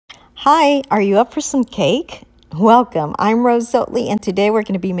Hi, are you up for some cake? Welcome, I'm Rose Oatley, and today we're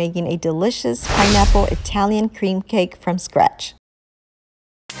going to be making a delicious pineapple Italian cream cake from scratch.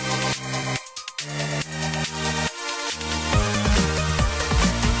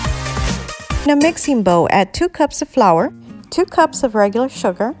 In a mixing bowl, add 2 cups of flour, 2 cups of regular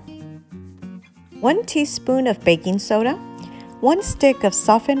sugar, 1 teaspoon of baking soda, 1 stick of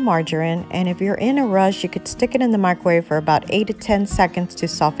softened margarine, and if you're in a rush, you could stick it in the microwave for about 8 to 10 seconds to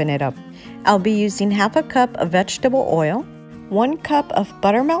soften it up. I'll be using half a cup of vegetable oil, 1 cup of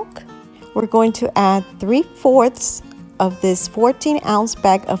buttermilk. We're going to add 3/4 of this 14-ounce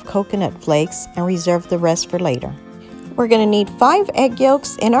bag of coconut flakes and reserve the rest for later. We're going to need 5 egg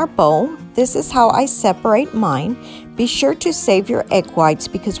yolks in our bowl. This is how I separate mine. Be sure to save your egg whites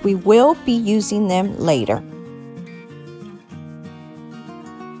because we will be using them later.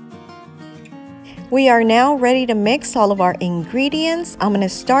 We are now ready to mix all of our ingredients. I'm going to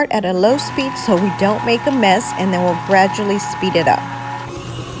start at a low speed so we don't make a mess, and then we'll gradually speed it up.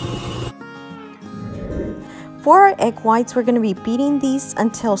 For our egg whites, we're going to be beating these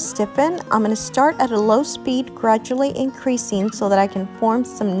until stiffened. I'm going to start at a low speed, gradually increasing so that I can form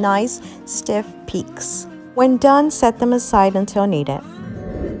some nice stiff peaks. When done, set them aside until needed.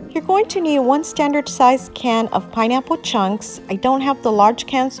 You're going to need 1 standard size can of pineapple chunks. I don't have the large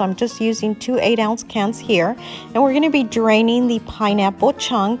can, so I'm just using 2 8-ounce cans here. And we're going to be draining the pineapple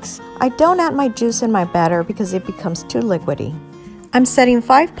chunks. I don't add my juice in my batter because it becomes too liquidy. I'm setting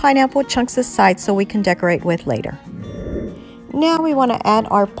 5 pineapple chunks aside so we can decorate with later. Now we want to add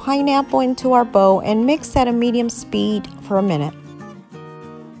our pineapple into our bowl and mix at a medium speed for a minute.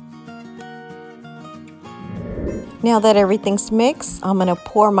 Now that everything's mixed, I'm going to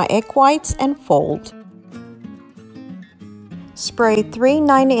pour my egg whites and fold. Spray 3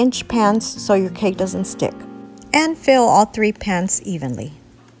 9-inch pans so your cake doesn't stick. And fill all 3 pans evenly.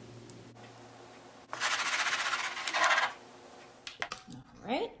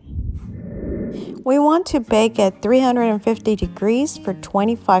 Alright. We want to bake at 350 degrees for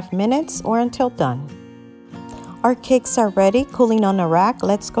 25 minutes or until done. Our cakes are ready, cooling on a rack.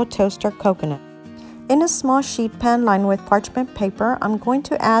 Let's go toast our coconut. In a small sheet pan lined with parchment paper, I'm going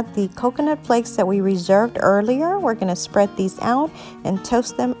to add the coconut flakes that we reserved earlier. We're going to spread these out and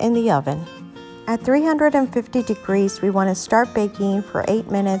toast them in the oven. At 350 degrees, we want to start baking for 8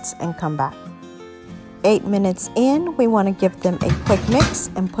 minutes and come back. 8 minutes in, we want to give them a quick mix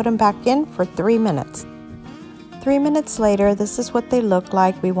and put them back in for 3 minutes. 3 minutes later, this is what they look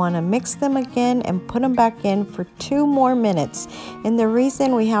like. We want to mix them again and put them back in for 2 more minutes. And the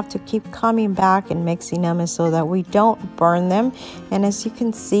reason we have to keep coming back and mixing them is so that we don't burn them. And as you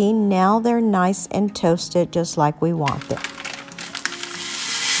can see, now they're nice and toasted just like we want them.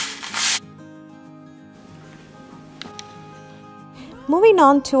 Moving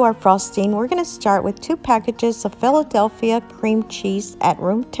on to our frosting, we're going to start with 2 packages of Philadelphia cream cheese at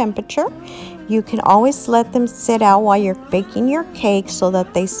room temperature. You can always let them sit out while you're baking your cake so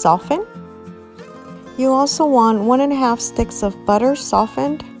that they soften. You also want 1½ sticks of butter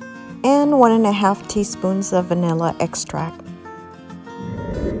softened and 1½ teaspoons of vanilla extract.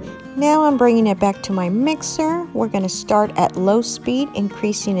 Now I'm bringing it back to my mixer. We're going to start at low speed,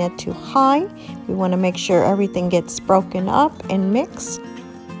 increasing it to high. We want to make sure everything gets broken up and mixed.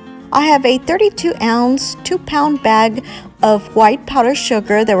 I have a 32-ounce, 2-pound bag of white powdered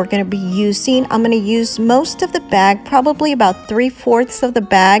sugar that we're going to be using. I'm going to use most of the bag, probably about 3/4 of the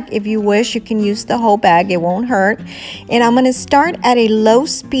bag. If you wish, you can use the whole bag, it won't hurt. And I'm going to start at a low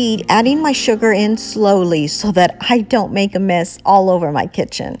speed, adding my sugar in slowly so that I don't make a mess all over my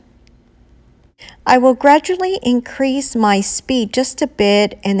kitchen. I will gradually increase my speed just a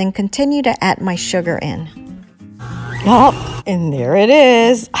bit and then continue to add my sugar in. Oh, and there it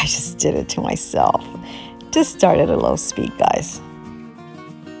is. I just did it to myself. Just start at a low speed, guys.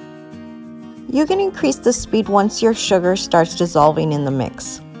 You can increase the speed once your sugar starts dissolving in the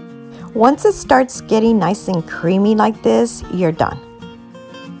mix. Once it starts getting nice and creamy like this, you're done.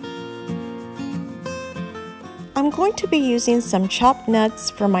 I'm going to be using some chopped nuts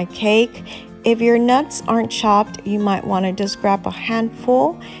for my cake. If your nuts aren't chopped, you might want to just grab a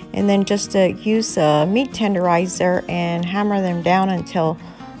handful and then just use a meat tenderizer and hammer them down until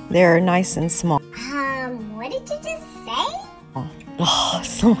they're nice and small. What did you just say? Oh,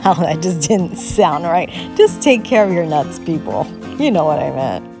 somehow that just didn't sound right. Just take care of your nuts, people. You know what I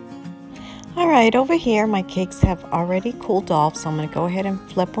meant. Alright, over here my cakes have already cooled off, so I'm going to go ahead and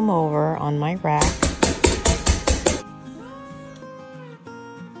flip them over on my rack.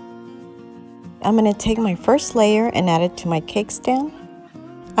 I'm going to take my first layer and add it to my cake stand.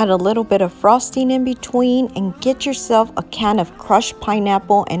 Add a little bit of frosting in between and get yourself a can of crushed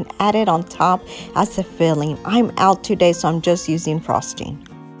pineapple and add it on top as a filling. I'm out today, so I'm just using frosting.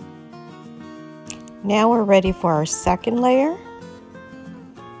 Now we're ready for our second layer.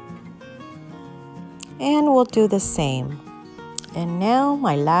 And we'll do the same. And now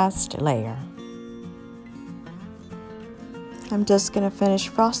my last layer. I'm just going to finish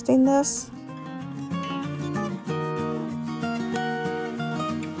frosting this.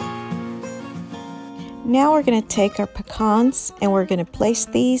 Now we're going to take our pecans and we're going to place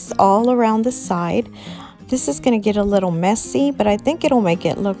these all around the side. This is going to get a little messy, but I think it'll make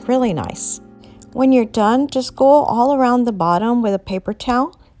it look really nice. When you're done, just go all around the bottom with a paper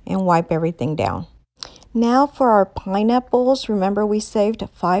towel and wipe everything down. Now for our pineapples, remember we saved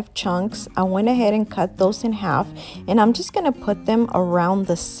 5 chunks. I went ahead and cut those in half, and I'm just going to put them around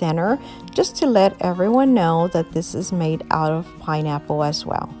the center just to let everyone know that this is made out of pineapple as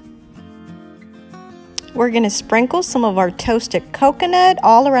well. We're going to sprinkle some of our toasted coconut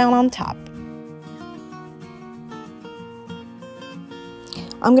all around on top.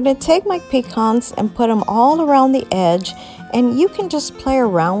 I'm going to take my pecans and put them all around the edge, and you can just play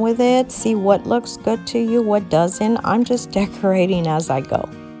around with it, see what looks good to you, what doesn't. I'm just decorating as I go.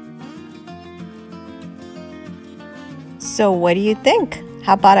 So what do you think?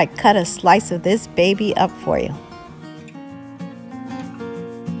 How about I cut a slice of this baby up for you?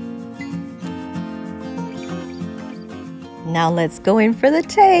 Now let's go in for the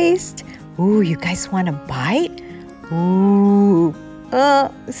taste. Ooh, you guys want a bite? Ooh.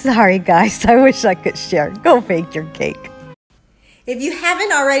 Sorry guys, I wish I could share. Go bake your cake. If you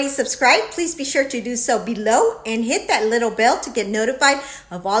haven't already subscribed, please be sure to do so below and hit that little bell to get notified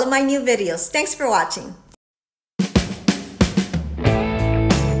of all of my new videos. Thanks for watching.